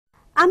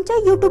आमच्या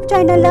YouTube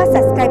चॅनलला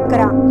subscribe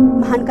करा,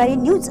 महानकारी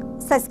न्यूज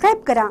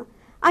सबस्क्राइब करा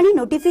आणि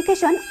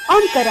नोटिफिकेशन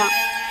ऑन करा।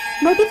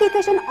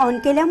 नोटिफिकेशन ऑन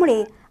केल्यामुळे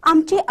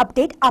आमचे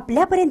अपडेट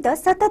आपल्यापर्यंत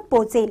सतत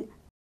पोहोचेल।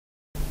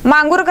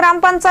 मांगूर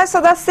ग्रामपंचायत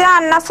सदस्य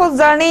अण्णासो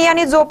जळणे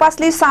यांनी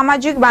जोपासली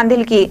सामाजिक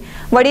बांधिलकी।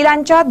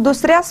 वडिलांच्या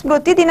दुसऱ्या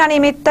स्मृती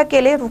दिनानिमित्त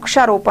केले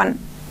वृक्षारोपण।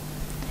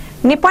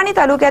 निपाणी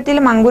तालुक्यातील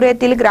मांगूर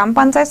येथील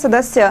ग्रामपंचायत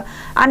सदस्य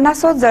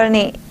अण्णासो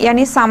जळणे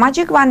यांनी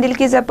सामाजिक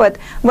बांधिलकी जपत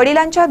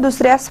वडिलांच्या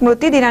दुसऱ्या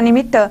स्मृती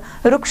दिनानिमित्त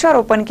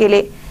वृक्षारोपण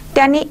केले।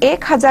 त्यांनी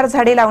 1000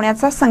 झाडे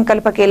लावण्याचा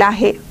संकल्प केला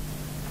आहे।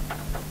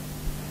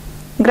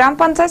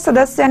 ग्रामपंचायत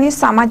सदस्यांनी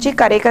सामाजिक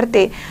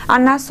कार्यकर्ते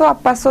अण्णासो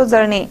अप्पासो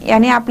जळणे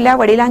यांनी आपल्या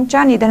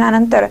वडिलांच्या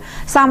निधनानंतर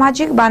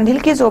सामाजिक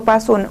बांधिलकी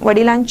जोपासून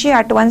वडिलांची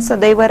आठवण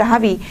सदैव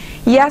राहावी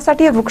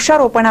यासाठी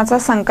वृक्षारोपणाचा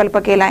संकल्प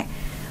केलाय।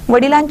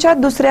 वडिलांच्या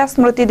दुसऱ्या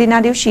स्मृती दिना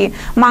दिवशी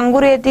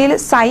मांगूर येथील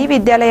साई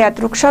विद्यालयात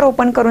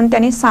वृक्षारोपण करून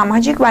त्यांनी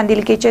सामाजिक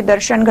बांधिलकीचे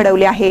दर्शन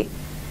घडवले आहे।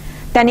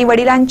 त्यांनी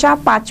वडिलांच्या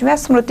 5व्या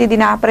स्मृती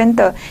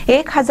दिनापर्यंत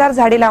 1000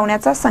 झाडे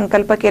लावण्याचा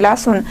संकल्प केला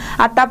असून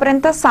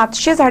आतापर्यंत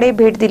 700 झाडे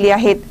भेट दिली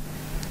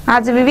आहेत।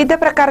 आज विविध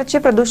प्रकारचे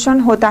प्रदूषण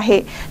होत आहे,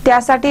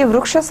 त्यासाठी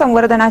वृक्ष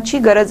संवर्धनाची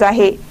गरज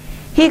आहे।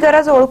 ही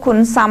गरज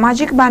ओळखून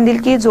सामाजिक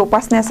बांधिलकी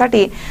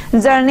जोपासण्यासाठी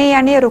जळणे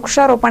यांनी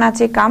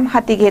वृक्षारोपणाचे काम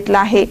हाती घेतले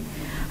आहे।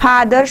 हा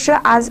आदर्श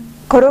आज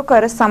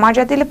खरोखर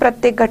समाजातील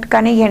प्रत्येक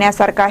घटकाने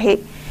घेण्यासारखा आहे।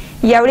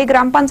 यावेळी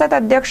ग्रामपंचायत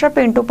अध्यक्ष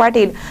पिंटू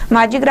पाटील,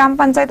 माजी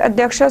ग्रामपंचायत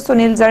अध्यक्ष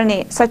सुनील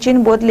जळणे,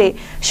 सचिन बोदले,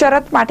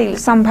 शरद पाटील,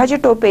 संभाजी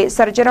टोपे,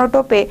 सर्जेराव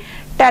टोपे,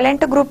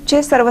 टॅलेंट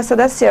ग्रुपचे सर्व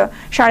सदस्य,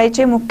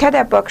 शाळेचे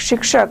मुख्याध्यापक,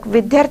 शिक्षक,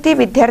 विद्यार्थी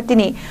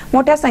विद्यार्थिनी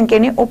मोठ्या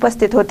संख्येने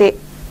उपस्थित होते।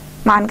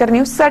 मानकर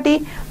न्यूज साठी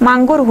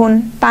मांगूरहून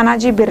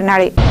तानाजी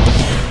बिरनाळे।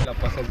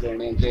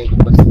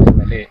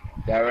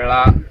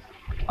 त्यावेळेला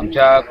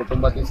आमच्या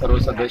कुटुंबातील सर्व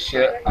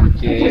सदस्य,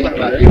 आमचे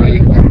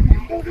नातेवाईक,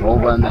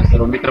 भाऊ-बंध,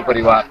 सर्व मित्र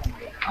परिवार,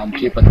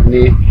 आमची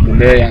पत्नी,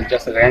 मुले यांच्या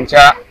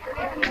सगळ्यांच्या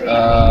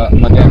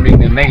मध्ये आम्ही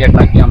निर्णय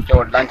घेतला की आमच्या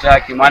वडिलांच्या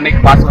किमान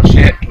एक 5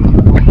 वर्षे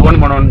आठवण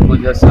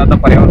म्हणून, जसं आता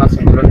पर्यावरणाचं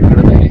संतुलन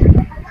बिघडत आहे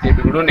ते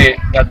बिघडू नये,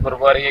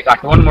 त्याचबरोबर एक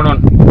आठवण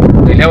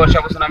म्हणून पहिल्या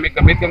वर्षापासून आम्ही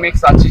कमीत कमी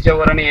 700च्या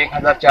वर आणि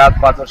 1000च्या आत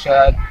 5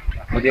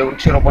 वर्षामध्ये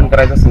वृक्षारोपण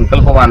करायचा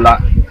संकल्प बांधला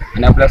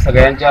आणि आपल्या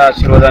सगळ्यांच्या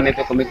आशीर्वादाने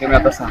ते कमीत कमी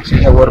आता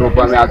 600च्या वर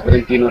रोपं आम्ही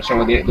आजपर्यंत 2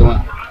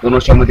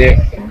 वर्षामध्ये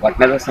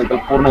वाटण्याचा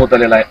संकल्प पूर्ण होत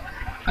आलेला आहे।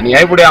 आणि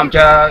यापुढे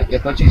आमच्या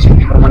यथाची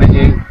शक्तीप्रमाणे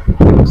जे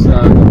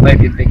करता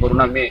येतील ते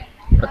करून आम्ही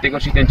प्रत्येक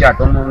वर्षी त्यांची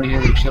आठवण म्हणून हे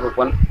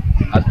वृक्षारोपण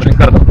आजपर्यंत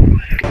करत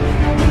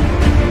आहोत।